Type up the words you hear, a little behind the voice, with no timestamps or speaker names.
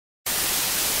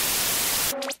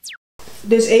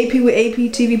This AP with AP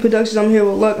TV Productions. I'm here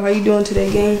with Luck. How you doing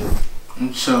today, gang?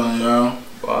 I'm chilling, y'all.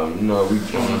 You know, we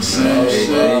doing the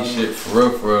same shit for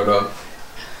real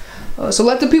though. So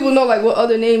let the people know like what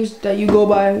other names that you go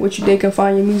by, what they can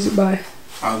find your music by.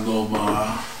 I go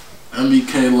by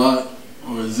Mbk Luck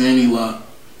or Xanny Luck.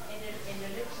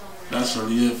 That's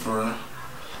really it for her.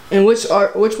 And which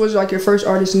was like your first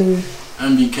artist name?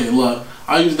 Mbk Luck.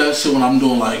 I use that shit when I'm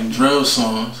doing like drill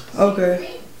songs.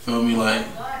 Okay. Feel me? Like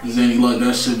Xanny Luck,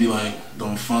 that should be like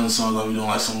them fun songs. I'll be doing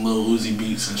like some Lil Uzi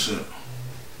beats and shit.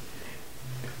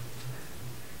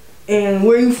 And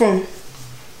where you from?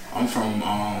 I'm from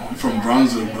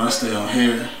Brunswick, but I stay out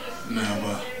here now.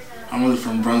 But I'm really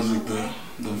from Brunswick, the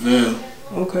Ville.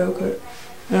 Okay.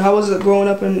 And how was it growing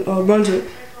up in Brunswick?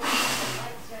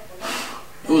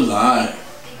 It was alright.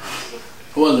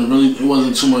 It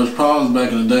wasn't too much problems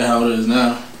back in the day how it is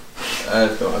now. I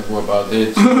grew up out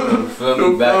there too. You feel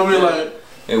me? Back then, like,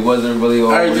 it wasn't really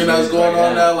all everything that's going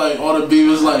on now. Like all the beef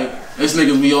is like it's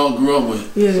niggas we all grew up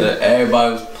with. Yeah. So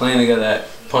everybody was playing together at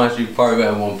Punchy Park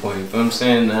at one point. You feel what I'm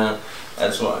saying? Now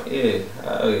that's why. Yeah.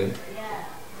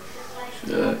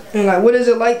 And like, what is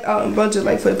it like out in Brunswick?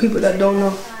 Like for the people that don't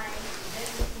know.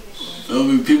 Feel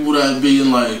me? People that be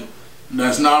in like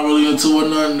that's not really into it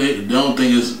nothing. They don't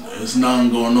think it's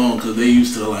nothing going on because they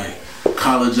used to like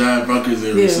college Ave Rutgers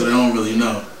area, so they don't really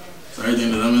know. So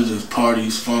everything to them is just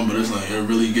parties, fun, but it's like it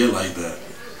really get like that.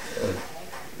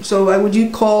 So like, would you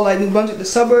call like New Brunswick the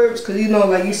suburbs? Cause you know,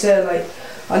 like you said, like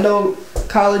I know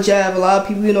College Ave, a lot of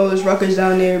people there's Rutgers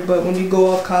down there, but when you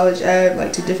go off College Ave,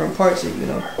 like to different parts,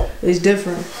 it's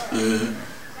different. Yeah,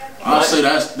 I'd say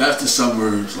that's the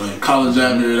suburbs. Like College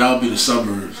Ave, that would be the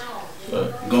suburbs.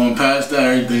 Going past that,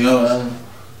 everything else,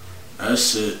 that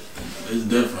shit is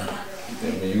different. I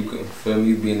mean, you can feel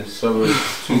me being in the suburbs.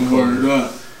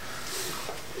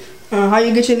 How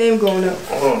you get your name growing up?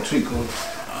 Hold on, Chico.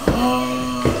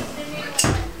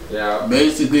 Yeah.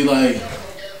 Basically, like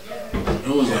it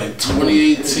was like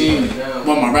 2018.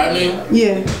 What, my rap name?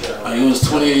 Yeah. Like it was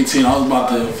 2018. I was about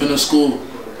to finish school.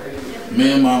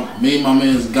 Me and my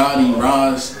man's Gotti,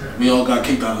 Roz, we all got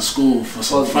kicked out of school for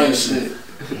some fight shit.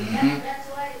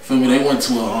 Feel me? They went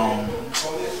to a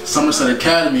Somerset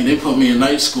Academy. They put me in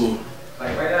night school.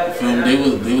 Feel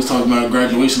me? They was talking about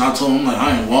graduation. I told them like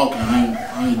I ain't walking.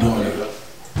 I ain't doing it.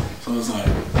 So it's like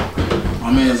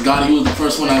my man's Gotti. He was the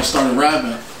first one that started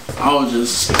rapping. I was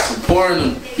just supporting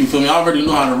him. You feel me? I already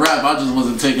knew how to rap. I just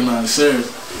wasn't taking nothing serious.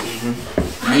 And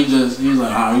he was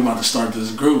like, we about to start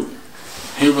this group.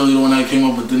 He really the one that came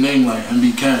up with the name like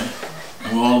MBK.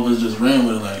 And all of us just ran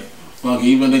with it like, fuck it,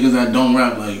 even niggas that don't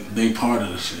rap, like, they part of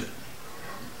the shit.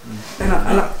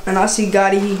 And I see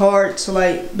Gotti, he hard. So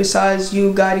like, besides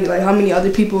you, Gotti, like how many other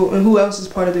people and who else is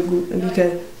part of the group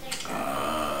MBK?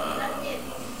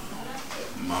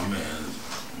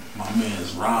 My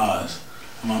man's Roz.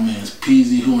 My man's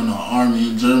Peasy, who in the army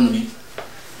in Germany.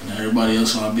 And everybody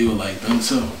else who I be with like them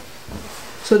too.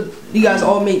 So you guys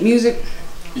all make music?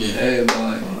 Yeah.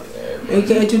 Everybody. And you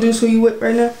can introduce who you with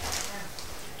right now?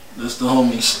 That's the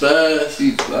homie Spaz.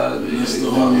 That's the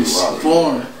homie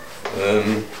Spawn.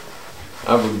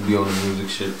 I would be on the music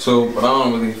shit too, but I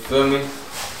don't really feel me.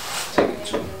 Take it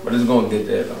too. But it's gonna get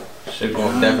there though. Shit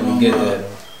gonna definitely get there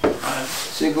though.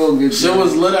 Shit gonna get there. Shit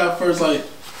was lit at first, like,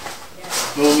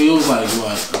 feel me, it was like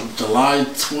what, July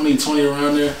 2020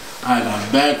 around there. I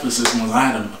got back for 6 months.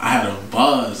 I had a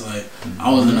buzz. Like I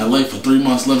was in LA for 3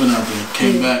 months living out there.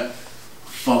 Came back,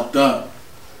 fucked up,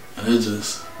 and it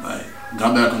just like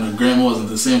got back on the gram. It wasn't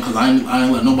the same because I ain't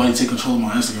let nobody take control of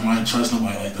my Instagram. I ain't trust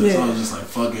nobody like that. So I was just like,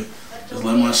 fuck it, just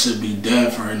let my shit be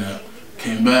dead for right now.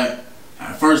 Came back.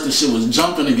 At first the shit was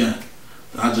jumping again.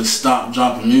 I just stopped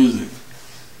dropping music,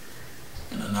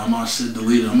 and then now my shit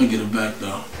deleted. I'm gonna get it back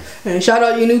though. And shout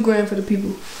out your new gram for the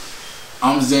people.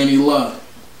 I'm Xanny Luck.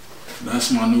 That's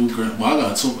my new gram. Well, I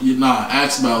got two.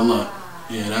 Ask about Luck.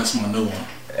 Yeah, that's my new one.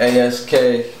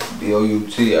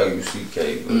 ASKBOUTLUCK. See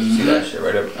that shit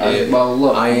right up there.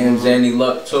 I am Xanny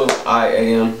Luck too.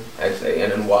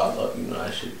 IAMXANNY Luck. You know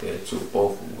that shit there too.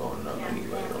 Both of them going up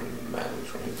anyway. Don't even matter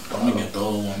which one. I'm gonna get the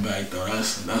old one back though.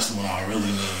 That's the one I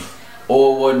really need.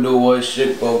 Or what do what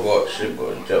shit go up, shit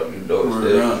go jump. You know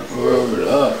Word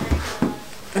up.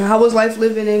 And how was life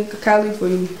living in Cali for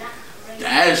you?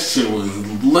 That shit was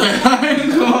lit. I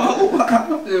ain't gonna lie.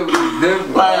 It was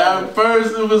different. Like at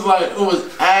first it was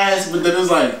ass, but then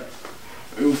it's like,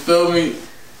 you feel me?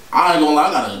 I ain't gonna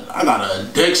lie, I got an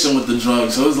addiction with the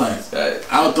drugs, so it's like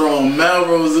out there on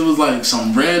Melrose, it was like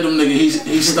some random nigga.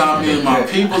 He stopped me and my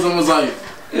peoples and was like,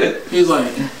 he's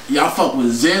like, y'all fuck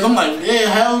with Zans? I'm like, yeah,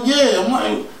 hell yeah. I'm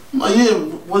like, yeah,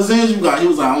 what Zans you got? He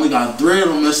was like, I only got 3 of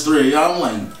them. That's 3. I'm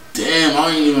like, damn. damn, I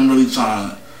ain't even really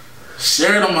trying to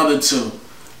share them other two.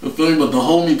 You feel me? But the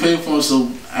homie paid for it,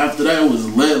 so after that it was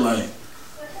lit. Like,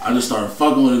 I just started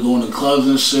fucking with it, going to clubs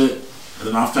and shit. And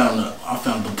then I found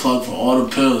the plug for all the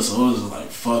pills, so it was just like,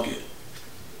 fuck it.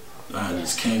 And I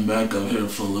just came back up here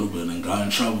for a little bit and then got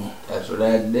in trouble. That's what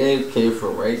that did came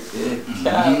from right there.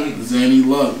 Cali. Xanny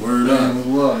Luck, word up.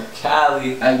 Xanny Luck.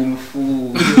 Cali. Acting a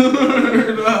fool.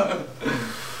 Word up.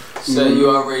 So you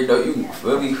already know, you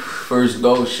feel me? First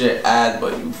go shit ass,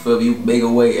 but you feel me? You make a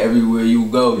way everywhere you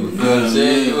go. You feel what I'm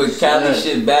saying? You with Cali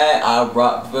shit bad, I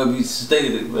brought, feel me?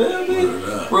 Stated it,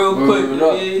 real quick.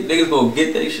 Niggas gonna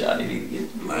get that shot.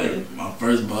 Like, my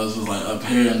first buzz was like up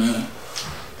here, and then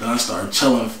I started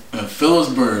chilling in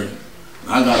Phillipsburg.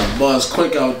 I got a buzz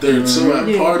quick out there too at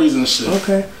parties and shit.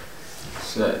 Okay.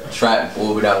 So trap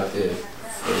orbit out there.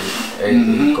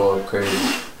 Everything going crazy.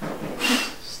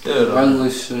 Still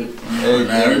regular shit. Man,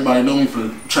 everybody know me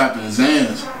for trapping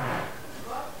Zans.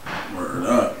 Word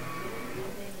up.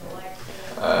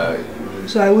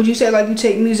 So like, would you say like you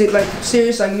take music like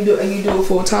serious, like you do it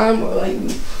full time, or like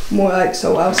more like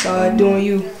so outside doing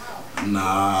you?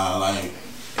 Nah, like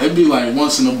it'd be like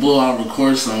once in a blue I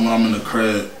record something when I'm in the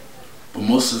crib, but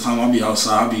most of the time I be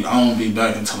outside. I don't be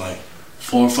back until like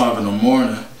 4 or 5 in the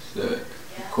morning. Shit.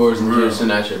 Of course, and just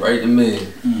that shit right to me.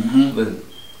 But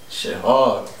shit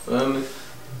hard, feel me?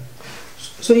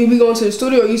 So you be going to the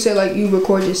studio, or you say like you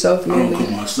record yourself? I record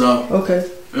myself. Okay.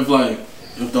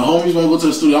 If the homies wanna go to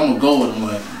the studio, I'm gonna go with them.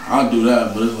 Like, I'll do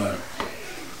that, but it's like,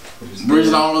 the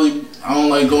reason I don't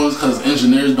like going is because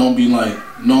engineers don't be like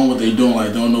knowing what they doing.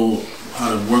 Like, don't know how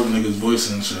to work niggas' voice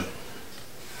and shit.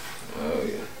 Oh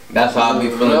yeah. That's how I be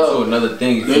feeling too. Another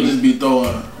thing, they just be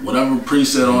throwing whatever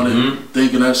preset on it,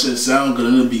 thinking that shit sound good,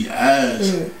 and it'll be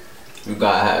ass. You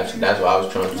gotta have. That's what I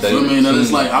was trying to say. I mean,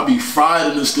 it's like I be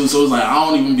fried in the studio, so it's like I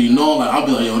don't even be knowing. Like I'll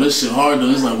be like, yo, this shit hard.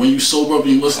 Then it's like when you sober up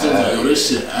and you listen to it, it's like, yo, this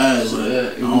shit ass.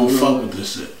 Like, I don't fuck with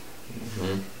this shit.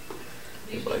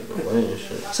 It's like the way and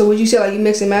shit. So would you say like you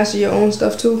mix and master your own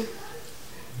stuff too?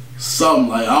 Something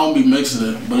like I don't be mixing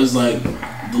it, but it's like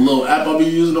the little app I be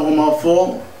using on my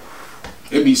phone.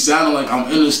 It be sounding like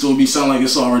I'm in the studio. It be sounding like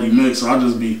it's already mixed. So I'll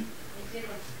be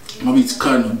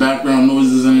cutting the background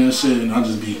noises in and shit, and I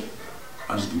just be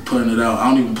putting it out. I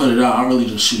don't even put it out. I really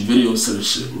just shoot videos to the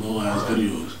shit, little ass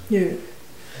videos. Yeah.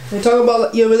 And talk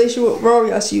about your relationship with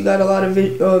Rory. I see you got a lot of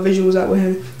visuals out with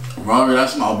him. Rory,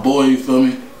 that's my boy. You feel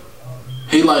me?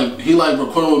 He like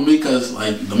recording with me because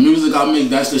like the music I make,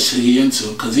 that's the shit he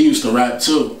into. Cause he used to rap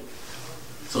too.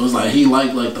 So it's like he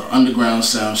like the underground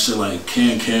sound shit, like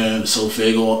Can,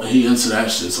 Sofago. He into that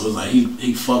shit. So it's like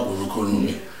he fuck with recording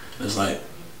with me. It's like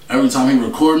every time he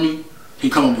record me, he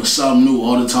come up with something new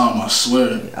all the time, I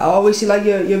swear. I always see like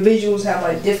your visuals have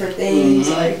like different things,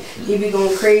 like he be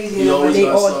going crazy, and they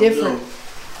all different.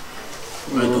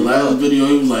 Like the last video,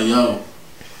 he was like, yo,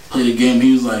 play the game.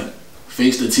 He was like,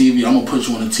 face the TV, I'm gonna put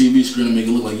you on the TV screen and make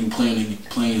it look like you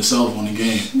playing yourself on the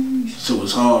game. Shit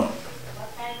was hard.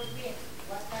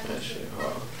 That shit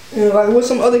hard. And like what's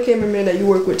some other cameramen that you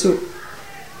work with too?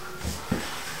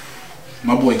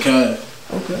 My boy Cat.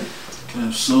 Okay.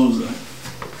 Cat Souza.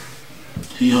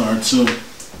 He hard too.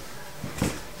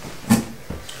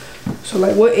 So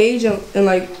like what age and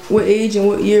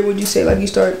what year would you say like you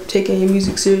start taking your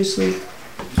music seriously?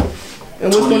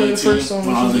 And what's one of the first songs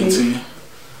when I was 18.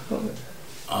 Okay.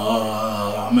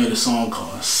 I made a song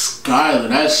called Skylar.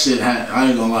 That shit I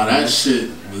ain't gonna lie, that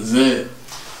shit was it.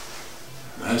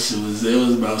 That shit was it. It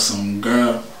was about some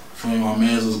girl. For me, my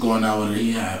man was going out with her.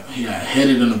 He had hit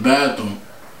it in the bathroom.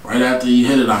 Right after he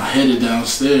hit it, I hit it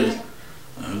downstairs.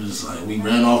 It was just like, we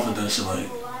ran off with that shit like,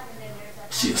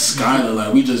 she is Skylar.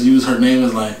 Like, we just use her name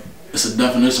as like, it's a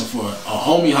definition for a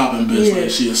homie hopping bitch.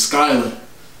 Like, she is Skylar.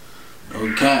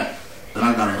 No cat. Then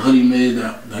I got a hoodie made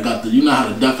that got the, you know how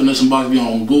the definition box be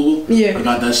on Google? Yeah. I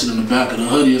got that shit in the back of the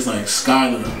hoodie. It's like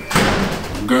Skylar.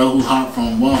 A girl who hopped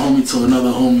from one homie to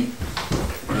another homie.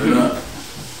 Right up.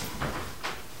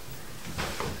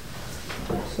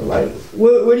 So like,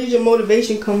 where did your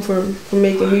motivation come from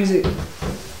making music?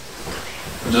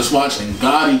 Just watching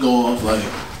Gotti go off, like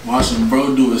watching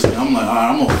bro do his thing. I'm like,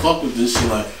 alright, I'm gonna fuck with this shit.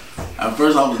 Like, at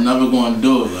first I was never gonna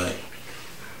do it, like,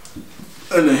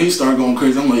 and then he started going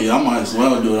crazy. I'm like, yeah, I might as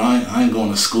well do it. I ain't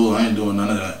going to school. I ain't doing none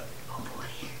of that.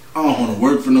 I don't want to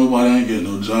work for nobody. I ain't getting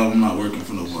no job. I'm not working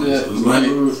for nobody. So it's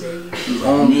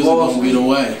like music gonna be the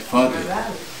way. Fuck it.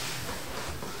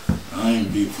 I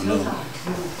ain't beat for nobody.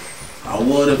 I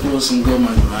would if it was some good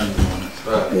money, but I ain't doing it.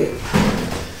 Yeah.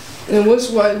 And who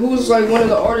was like one of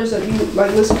the artists that you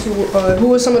like listen to? Who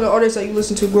were some of the artists that you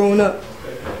listened to growing up?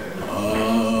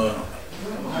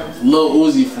 Lil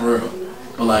Uzi for real.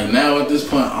 But like now at this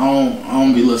point, I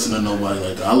don't be listening to nobody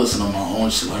like that. I listen to my own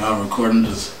shit. Like I record and I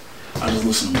just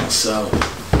listen to myself.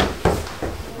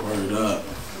 Word up.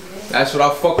 That's what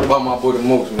I fuck about my boy the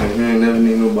most, man. He ain't never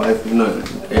need nobody for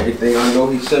nothing. Everything I know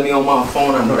he sent me on my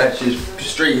phone, I know that shit's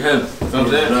straight him. You know what I'm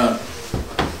saying?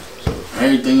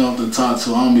 Everything off the top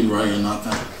too, I don't be writing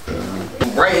nothing.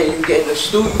 Right here, you get in the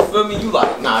studio, you feel me? You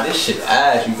like, nah, this shit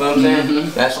ass, you feel what I'm saying?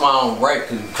 That's why I don't write,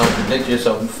 cause you contradict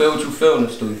yourself. You feel what you feel in the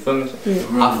studio, you feel me?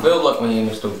 I feel like when he in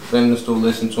the studio. Been in the studio,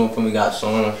 listen to him, feel me, got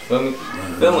songs, you feel me?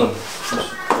 Feel him.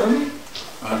 Feel me?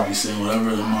 I be saying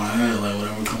whatever in my head, like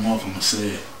whatever come off, I'ma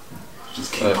say it.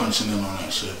 Just keep punching in on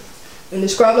that shit. And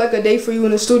describe like a day for you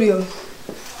in the studio.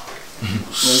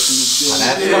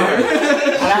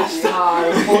 That's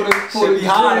hard. For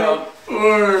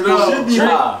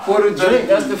the drink,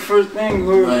 that's the first thing.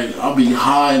 Like I'll be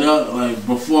high up. Like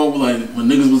before, like when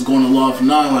niggas was going to Law for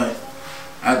 9, like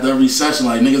after every session,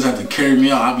 like niggas had to carry me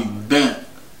out. I'll be bent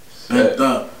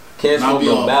up. Can't smoke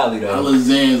no Valley though. Hella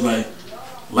Zans. Like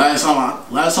last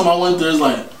time I went there, it's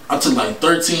like I took like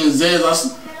 13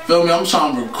 Zans. Feel me? I'm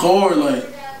trying to record. Like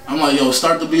I'm like, yo,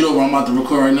 start the beat over. I'm about to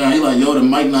record right now. He like, yo, the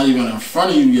mic not even in front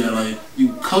of you yet. Like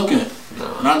you cooking.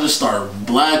 And I just started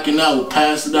blacking out,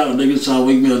 passing out. Niggas trying to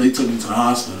wake me up. They took me to the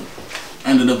hospital.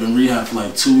 Ended up in rehab for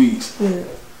like 2 weeks.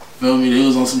 Feel me? They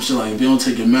was on some shit like, if you don't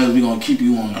take your meds, we gonna keep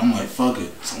you on. I'm like, fuck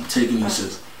it. So I'm taking these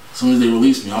shits. As soon as they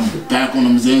release me, I'm back on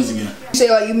them Zans again. You say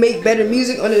like you make better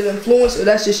music under the influence, or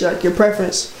that's just like your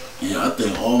preference? Yeah, I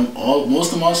think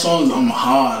most of my songs, I'm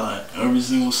high. Like every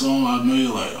single song I made,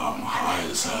 like I'm high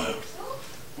as hell.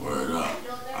 Word up.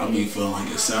 I be feeling like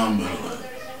it sound better.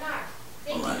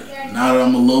 Like now that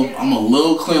I'm a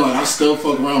little clean, like I still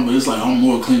fuck around, but it's like I'm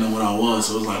more clean than what I was,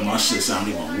 so it's like my shit sound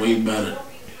even way better.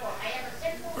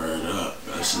 Word up,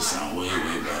 that shit sound way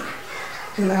better.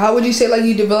 And like, how would you say like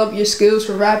you develop your skills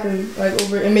for rapping, like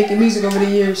and making music over the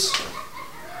years?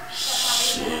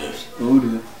 Shit,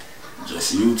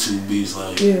 just YouTube beats,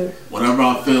 like whatever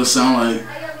I feel sound like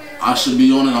I should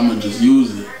be on it, I'ma just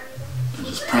use it and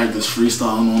just practice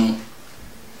freestyling on them.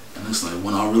 And it's like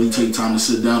when I really take time to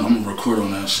sit down, I'm gonna record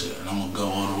on that shit and I'm gonna go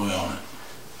all the way on it.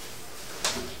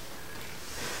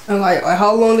 And like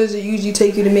how long does it usually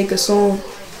take you to make a song?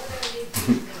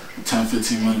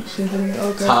 10-15 minutes.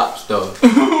 Okay. Top stuff.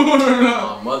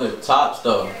 My mother, top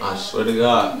stuff. I swear to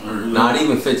God. Not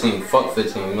even 15. Fuck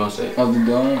 15. We gonna say.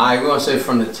 Alright, we gonna say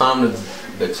from the time of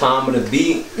the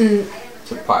beat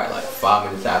to probably like 5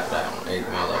 minutes after that on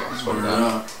everything I love. I swear to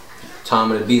God.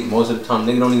 Time of the beat. Most of the time,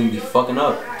 nigga don't even be fucking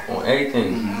up on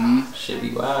everything. Shit be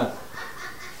wild.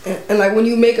 And like when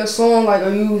you make a song, like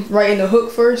are you writing the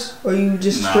hook first, or you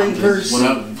just straight verse?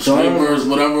 Straight verse,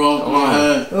 whatever off my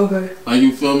head. Okay. Like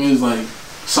you feel me? It's like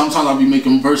sometimes I'll be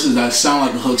making verses that sound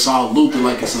like a hook, so I'll loop it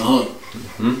like it's a hook.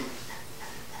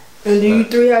 And do you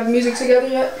three have music together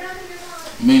yet?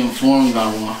 Me and Foreign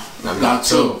got one. We got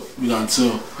two. We got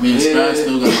two. Me and Spaz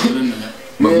still got to get in there.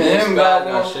 Me and him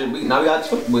got shit. Now we got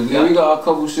two. We got a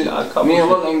couple shit. Me and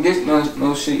Luck ain't get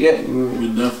no shit yet. We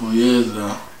definitely is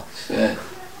though. Shit.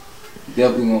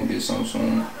 Definitely gonna get some soon.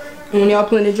 And when y'all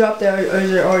plan to drop that, or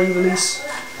is it already released?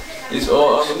 It's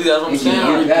all unreleased, that's what I'm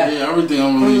saying. Everything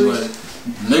unreleased. Like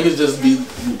niggas just be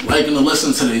liking to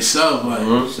listen to themselves. Like,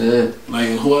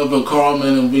 like whoever called me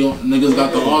and niggas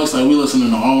got the artists, like we listening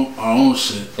to our own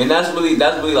shit. And that's really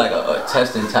like a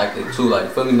testing tactic too.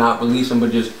 Like feel me, not releasing,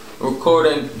 but just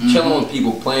recording, chilling with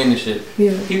people, playing the shit.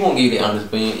 People won't give you the honest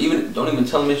opinion. Don't even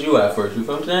tell them it's you at first. You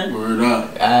feel what I'm saying? Word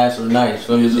up. Ass or nice.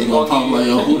 So they just gonna pop like,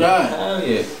 yo, who that? Hell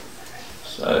yeah.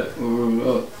 So, word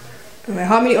up. And like,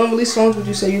 how many unreleased songs would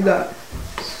you say you got?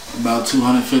 About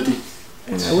 250.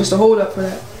 And like, what's the hold up for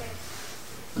that?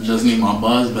 I just need my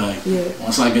buzz back.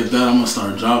 Once I get that, I'm gonna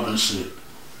start dropping shit.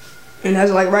 And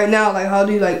as like right now, like how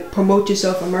do you like promote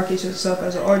yourself and market yourself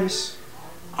as an artist?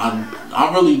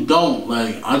 I really don't.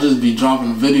 Like I just be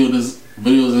dropping videos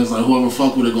and it's like whoever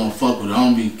fuck with it gonna fuck with it. I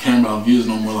don't be caring about views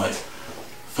no more. Like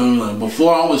feel me? Like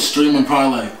before I was streaming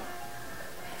probably like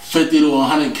 50 to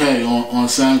 100K on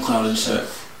SoundCloud and shit.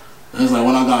 And it's like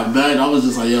when I got back, I was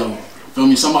just like, yo, feel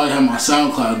me? Somebody had my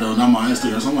SoundCloud though, not my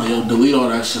Instagram. So I'm like, yo, delete all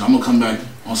that shit. I'm gonna come back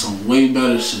on some way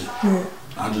better shit.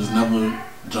 I just never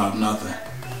dropped nothing.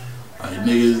 Like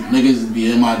niggas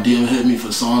be in my DM hit me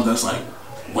for songs that's like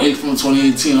way from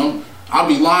 2018. I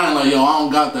be lying like, yo, I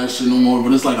don't got that shit no more,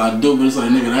 but it's like I do, but it's like,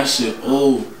 nigga, that shit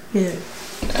old. That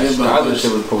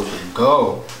shit was supposed to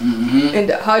go. And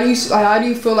how do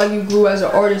you feel like you grew as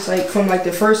an artist, like from like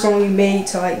the first song you made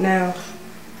to like now?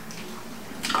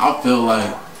 I feel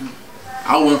like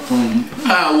I went from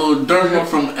a little dirt, went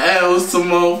from L's to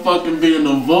motherfucking being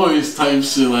the voice type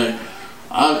shit. Like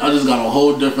I just got a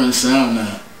whole different sound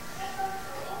now.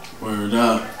 Word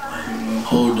up, like,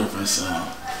 whole different sound.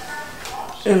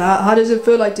 And how does it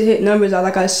feel like to hit numbers?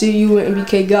 Like I see you in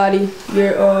Mbk Gotti,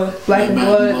 you're Black and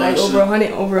Blood, like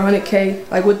over 100K,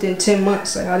 like within 10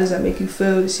 months. Like how does that make you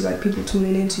feel to see like people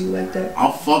tuning into you like that?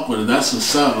 I fuck with it. That's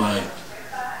what's up. Like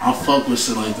I fuck with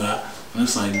shit like that. And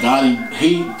it's like Gotti,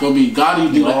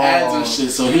 Gotti do the ads and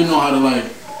shit, so he know how to like.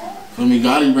 For me,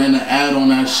 Gotti ran the ad on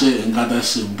that shit and got that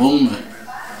shit booming.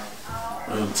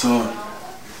 Real talk.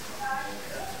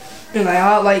 And like,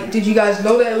 how, like, did you guys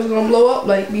know that it was gonna blow up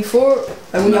like before?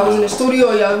 Like when y'all was in the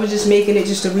studio, y'all was just making it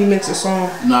just to remix a song?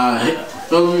 Nah,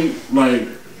 feel me? Like,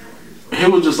 he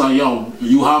was just like, yo,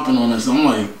 you hopping on this? I'm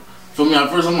like, feel me? At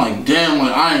first, I'm like, damn,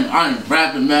 like I ain't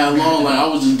rapping mad long. Like I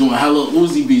was just doing hella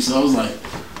Uzi beats, so I was like,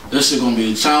 this shit gonna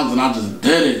be a challenge, and I just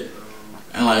did it.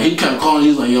 And like he kept calling, he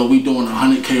was like, yo, we doing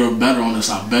 100K or better on this.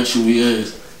 I bet you we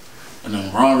is. And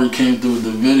then Rory came through with the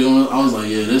video. I was like,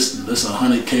 yeah, this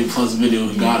 100K plus video.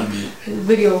 It gotta be. His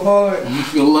video hard.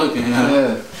 Good looking,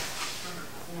 yeah.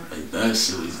 Like that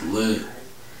shit is lit.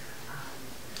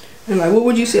 And like, what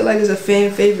would you say like is a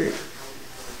fan favorite?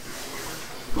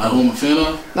 Like who I'm a fan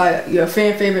of? Like your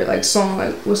fan favorite like song.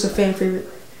 Like what's a fan favorite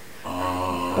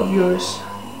of yours?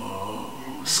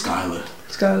 Skylar.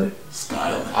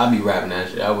 I be rapping that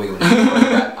shit. I wake up.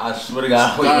 I swear to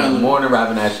God, I wake up in the morning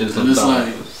rapping that shit sometimes.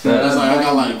 It's like I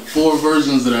got like 4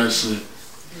 versions of that shit.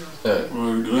 Like,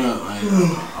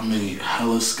 I made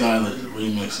hella Skylar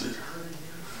remixes.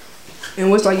 And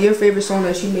what's like your favorite song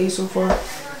that you made so far?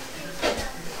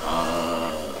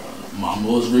 My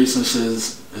most recent shit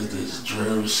is this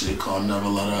drill shit called Never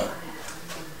Let Up.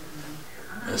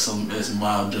 It's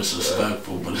mild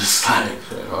disrespectful, but it's like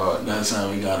that's how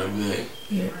we gotta be.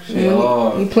 Yeah.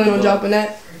 You plan on dropping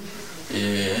that?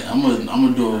 Yeah, I'm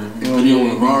gonna do a video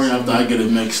with Rory after I get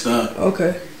it mixed up.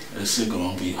 Okay. This shit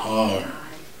gonna be hard.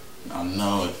 I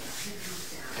know it.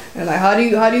 And like, how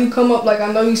do you come up? Like,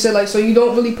 I know you said like, so you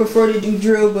don't really prefer to do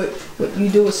drill, but you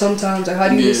do it sometimes. Like, how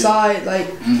do you decide? Like,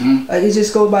 like it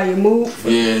just go by your mood?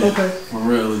 Yeah. Okay. For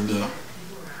real, it do.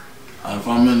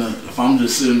 If I'm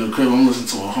just sitting in the crib, I'm listening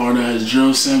to a hard ass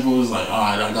drill sample. It's like,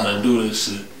 alright, I gotta do this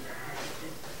shit.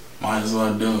 Might as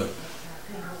well do it.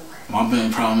 My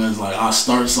main problem is like I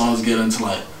start songs, get into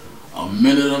like a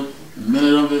minute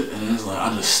of it, and it's like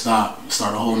I just start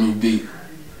a whole new beat,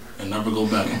 and never go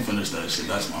back and finish that shit.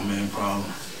 That's my main problem.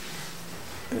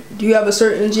 Do you have a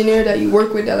certain engineer that you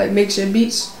work with that like makes your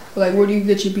beats? Or, like where do you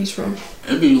get your beats from?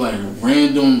 It'd be like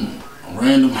random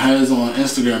heads on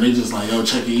Instagram. They just like, yo,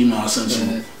 check your email. I sent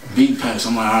you beat packs.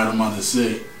 I'm like, alright, I'm about to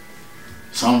say.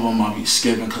 Some of them I be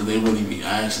skipping because they really be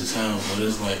ass as hell. But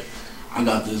it's like I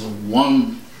got this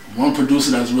one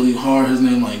producer that's really hard. His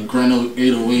name like Grano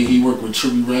 808. He worked with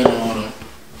Trippy Red and all them.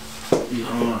 He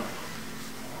hard.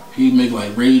 He make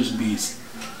like rage beats.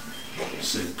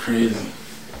 Shit crazy.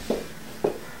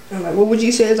 And like, what would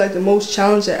you say is like the most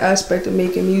challenging aspect of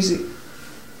making music?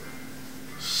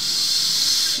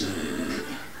 Shit.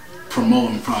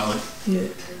 Promoting probably. Yeah.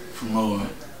 Promoting.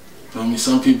 Feel me?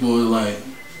 Some people are like,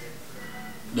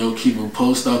 they'll keep a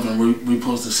post up and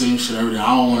repost the same shit every day.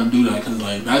 I don't want to do that because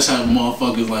like that's how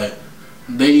motherfuckers like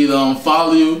they either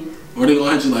follow you or they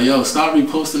gonna hit you like, yo, stop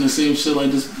reposting the same shit. Like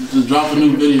just drop a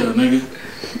new video, nigga.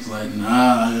 It's like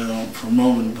nah, I'm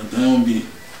promoting, but they don't be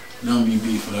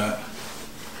beef for that.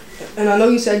 And I know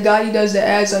you said Gotti does the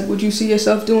ads. Like, would you see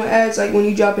yourself doing ads like when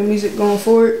you dropping music going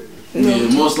forward? You know,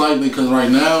 yeah, most likely because right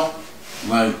now,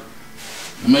 like.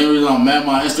 The main reason I'm at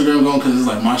my Instagram going because it's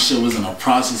like my shit was in a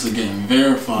process of getting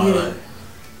verified. Yeah. Like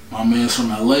my man's from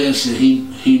LA and shit,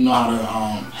 he know how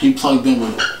to he plugged in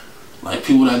with like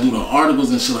people that do the articles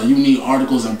and shit. Like you need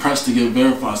articles and press to get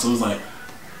verified. So it's like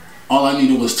all I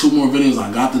needed was 2 more videos.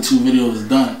 I got the 2 videos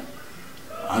done.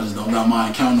 I just don't got my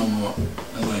account no more.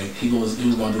 And like he was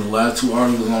gonna do the last 2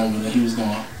 articles on, and then he was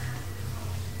gonna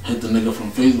hit the nigga from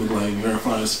Facebook, like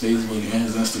verify his Facebook and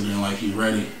his Instagram, like he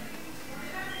ready.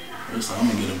 So I'm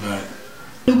gonna get it back.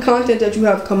 New content that you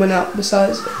have coming out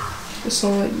besides the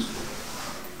song that you...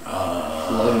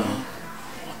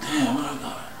 Damn, what I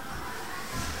got?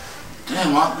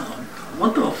 Damn,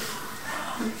 what the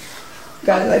f...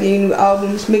 Got like any new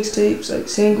albums, mixtapes, like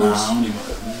singles? Nah, I don't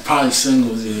even... Probably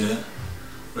singles, yeah.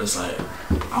 But it's like,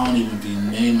 I don't even be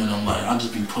naming them. Like, I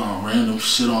just be putting random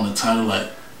shit on the title, like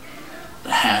the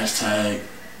hashtag,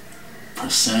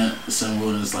 percent,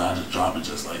 symbol, and it's like I just drop it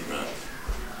just like that.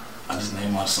 I just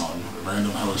name my song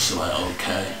random hella shit like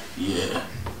okay, yeah,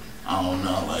 I don't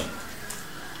know, like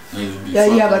yeah,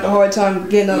 you have like a hard time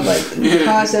getting up like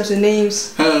concepts and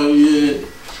names. Hell yeah.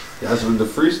 That's when the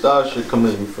freestyle shit come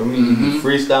in, you feel me? You be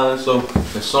freestyling, so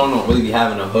the song don't really be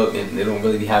having a hook and they don't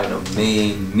really be having a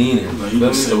main meaning. You feel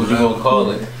me? So what you gonna call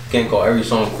it? You can't call every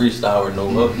song freestyle or no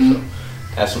hook. So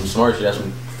that's some smart shit. That's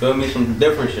some, feel me? Some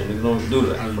different shit. Niggas don't do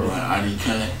that. Like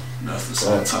IDK, that's the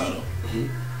song title.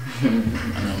 And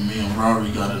then me and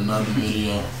Rory got another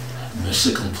video. That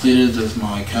shit completed just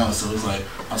my account, so it was like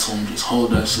I told him just hold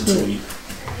that shit till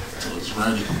it's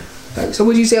ready. Like, so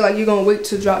would you say like you're gonna wait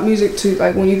to drop music to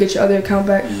like when you get your other account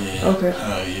back? Yeah. Okay.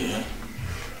 Hell yeah.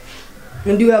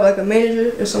 And do you have like a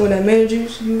manager or someone that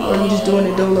manages you, or you just doing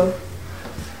it dolo?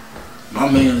 My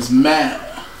man's Matt.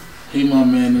 He my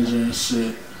manager and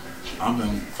shit. I've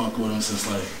been fucking with him since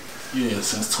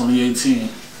since 2018.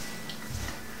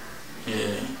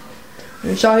 Yeah.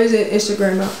 And shout his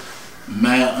Instagram out.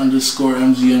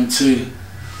 Matt_MGMT.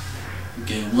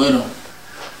 Get with him.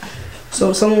 So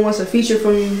if someone wants a feature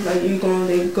from you, like they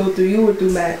go through you or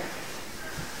through Matt?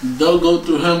 They'll go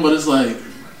through him, but it's like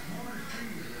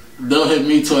they'll hit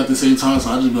me too at the same time, so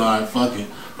I just be like, alright, fuck it.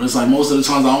 But it's like most of the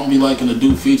times I don't be liking to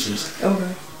do features.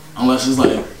 Okay. Unless it's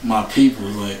like my people,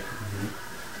 like,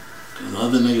 cause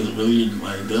other niggas really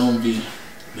like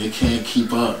they can't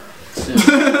keep up.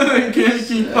 They can't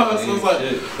keep up, so it's like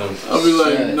I'll be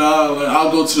like, nah, like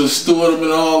I'll go to the studio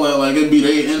and all that, like it be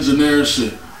they engineer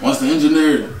shit. Once the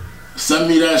engineer send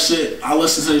me that shit, I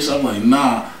listen to this shit, I'm like,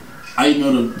 nah. I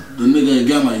email the nigga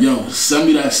again, like, yo, send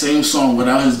me that same song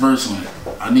without his verse on it.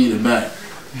 I need it back.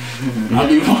 I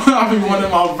be wanting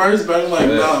my verse back. I'm like,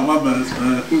 nah, my bad,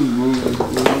 man.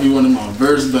 I be wanting my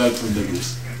verse back from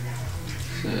niggas.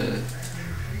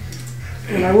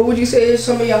 And like, what would you say is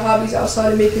some of your hobbies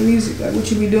outside of making music? Like,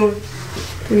 what you be doing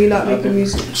when you're not making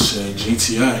music? Shit,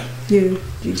 GTA. Yeah,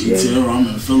 GTA. I'm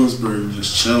in Phillipsburg,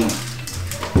 just chilling.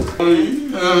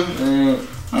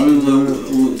 I mean,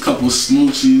 with a couple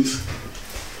smoochies,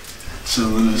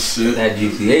 chilling and shit. That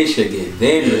GTA shit get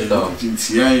dangerous though.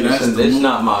 GTA, that's this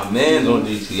not my man's on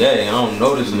GTA. I don't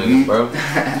know this nigga, bro.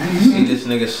 See this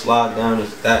nigga slide down the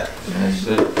stack. That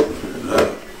shit.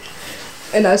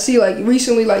 And I see, like,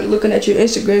 recently, like, looking at your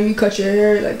Instagram, you cut your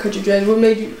hair, like, cut your dreads. What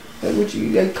made you, like, what you,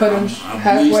 like, cut them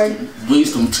halfway?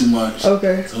 Bleached them too much.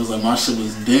 Okay. So it was like my shit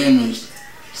was damaged,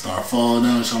 started falling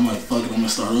down, so I'm like, fuck it, I'm gonna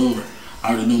start over.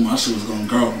 I already knew my shit was gonna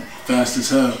grow fast as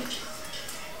hell.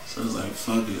 So it was like,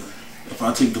 fuck it. If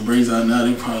I take the braids out now,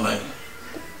 they probably like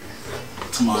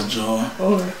to my jaw.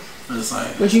 Okay. But it's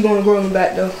like. But you gonna grow them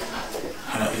back though?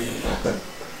 Hell yeah. Okay.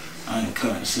 I ain't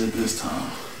cutting shit this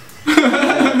time.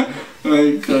 I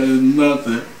ain't cutting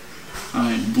nothing.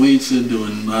 I ain't bleaching,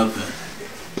 doing nothing.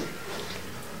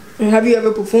 And have you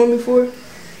ever performed before?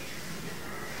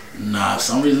 Nah,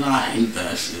 some reason I hate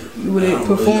that shit. You wouldn't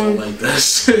perform? Really don't like that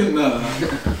shit, nah.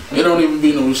 It don't even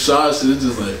be no shot shit, it's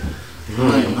just like,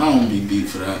 I don't be beat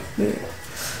for that. Yeah.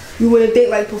 You wouldn't think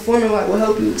like performing like will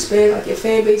help you expand like your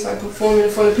fan base, like performing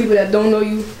in front of people that don't know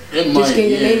you, just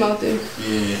getting your name out there?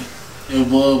 Yeah, it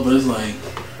would, but it's like,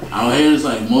 out here it's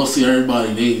like mostly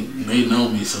everybody, they know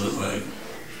me, so it's like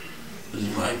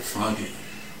fuck it.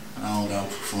 I don't gotta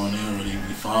perform, they already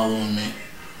be following me.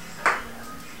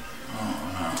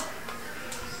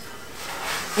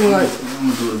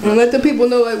 And let the people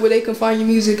know like where they can find your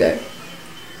music at.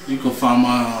 You can find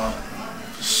my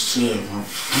shit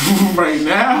right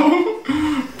now.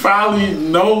 Probably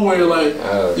nowhere. Like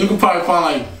you can probably find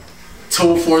like 2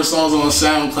 or 4 songs on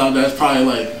SoundCloud. That's probably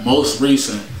like most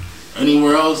recent.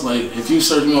 Anywhere else, like if you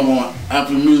search me up on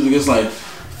Apple Music, it's like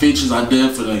features I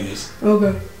did for niggas.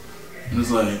 Okay. And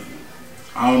it's like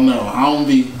I don't know. I don't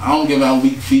give out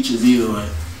weak features either. Like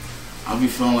I be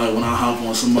feeling like when I hop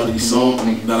on somebody's song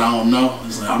that I don't know,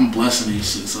 it's like I'm blessing these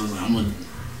shit. So it's like I'm gonna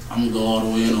go all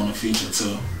the way in on the feature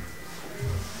too.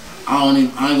 I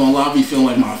ain't gonna lie, I be feeling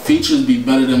like my features be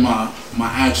better than my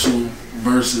actual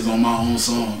verses on my own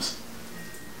songs.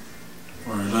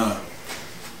 Word up.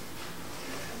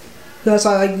 That's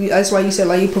why you said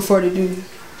like you prefer to do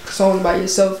songs by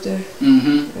yourself then.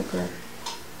 Okay.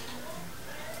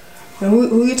 And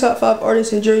who your top 5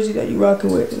 artists in Jersey that you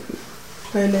rocking with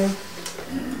right now?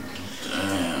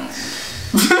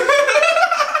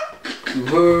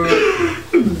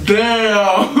 Damn.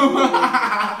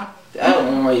 That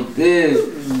one right there.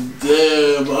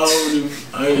 Damn, I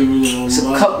ain't even gonna It's a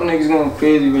lie. couple niggas going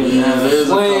crazy right now.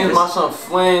 Flames, my son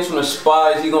Flames from the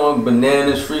Spies, he going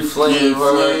bananas, free Flames. Yeah,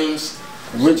 Flames.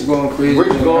 Rich going crazy.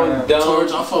 Rich going down.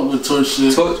 Torch, I fuck with Torch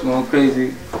shit. Torch going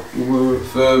crazy. Feel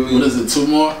me? What is it, 2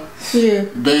 more? Yeah.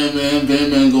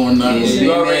 Bandman going nuts. Yeah,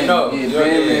 you already know.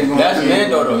 Yeah, that's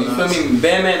Mando though, you feel me?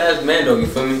 Bandman, that's Mando, you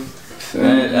feel me?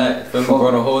 That feel me,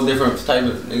 brought a whole different type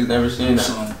of niggas never seen that.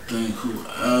 I'm trying to think who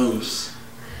else.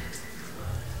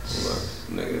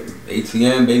 Nigga.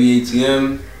 ATM, baby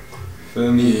ATM.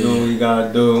 Feel me? Yeah. Do what you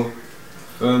gotta do.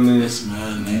 Feel me? It's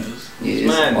mad niggas. Yeah,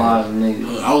 it's a lot of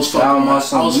niggas. I was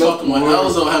fucking with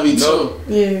Elzo heavy too.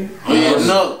 Yeah. Oh yeah,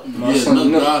 Nook. Yeah,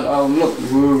 Nook got it. Oh, Nook.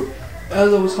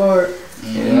 Elzo was hard.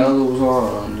 Yeah, Elzo was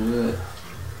hard on that.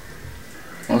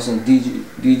 On some DG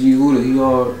Huda, he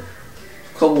hard.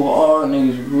 Couple of hard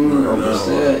niggas, bro.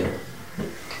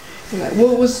 Like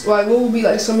what would be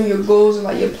like some of your goals and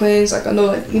like your plans? Like I know,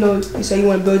 like you say you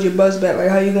want to build your buzz back. Like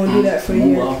how you gonna do that for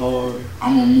you?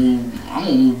 I'm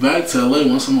gonna move back to LA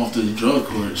once I'm off this drug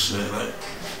court shit. Like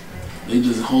they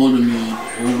just holding me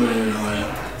over there.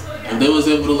 Like if they was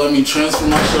able to let me transfer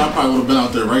my shit, I probably would have been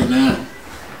out there right now.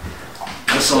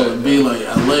 That's all it be. Like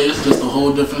LA, it's just a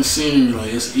whole different scenery.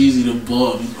 Like it's easy to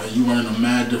blow up. Like you running a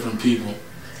mad different people.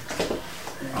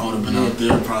 I would have been out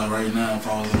there probably right now if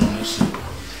I wasn't on this shit.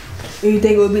 You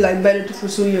think it would be like better to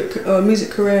pursue your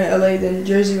music career in LA than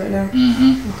Jersey right now?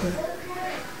 Okay.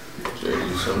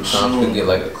 Jersey sometimes can get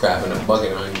like a crap in a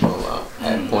bucket. I ain't gonna lie.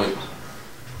 At points,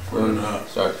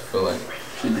 start to feel like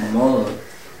shit mud.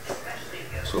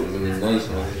 So many nice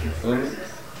niggas. You feel me?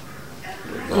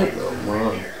 Like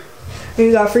mud.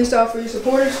 You got freestyle for your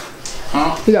supporters?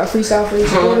 Huh? You got freestyle for your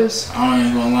supporters? I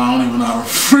ain't gonna lie, I don't even know how to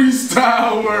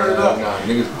freestyle word up. Nah,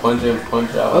 niggas punch in,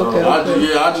 punch out. Okay.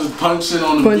 I just punch in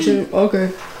on the beat.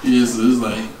 Okay. Yeah, so it's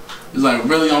like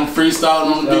really I'm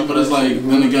freestyling on the beat, but it's like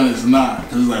then again it's not.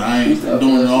 Cause it's like I ain't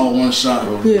doing it all one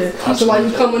shot. Yeah. So like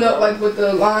you coming up like with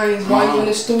the lines while you in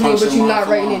the studio, but you not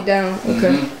writing it down.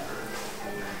 Okay.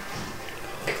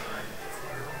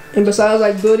 And besides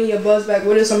like building your buzz back,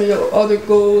 what are some of your other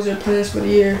goals or plans for the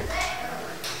year?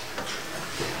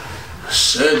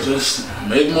 Shit, just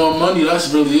make more money.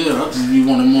 That's really it. I just be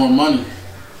wanting more money.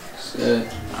 Shit.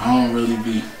 I don't really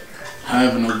be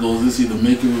having no goals. It's either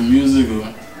make it with music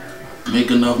or make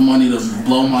enough money to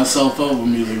blow myself up with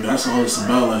music. That's all it's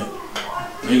about. Like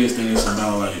niggas think it's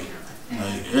about like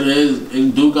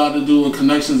it do got to do with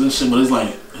connections and shit, but it's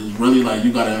like it's really like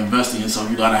you gotta invest in yourself.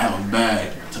 You gotta have a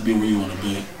bag to be where you wanna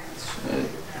be. Shit.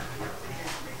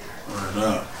 Word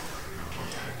up.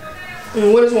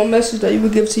 And what is one message that you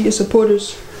would give to your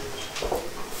supporters?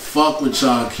 Fuck with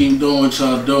y'all. Keep doing what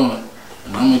y'all doing.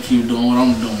 And I'm gonna keep doing what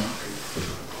I'm doing.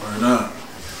 Word up.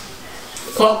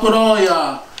 Fuck with all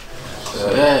y'all.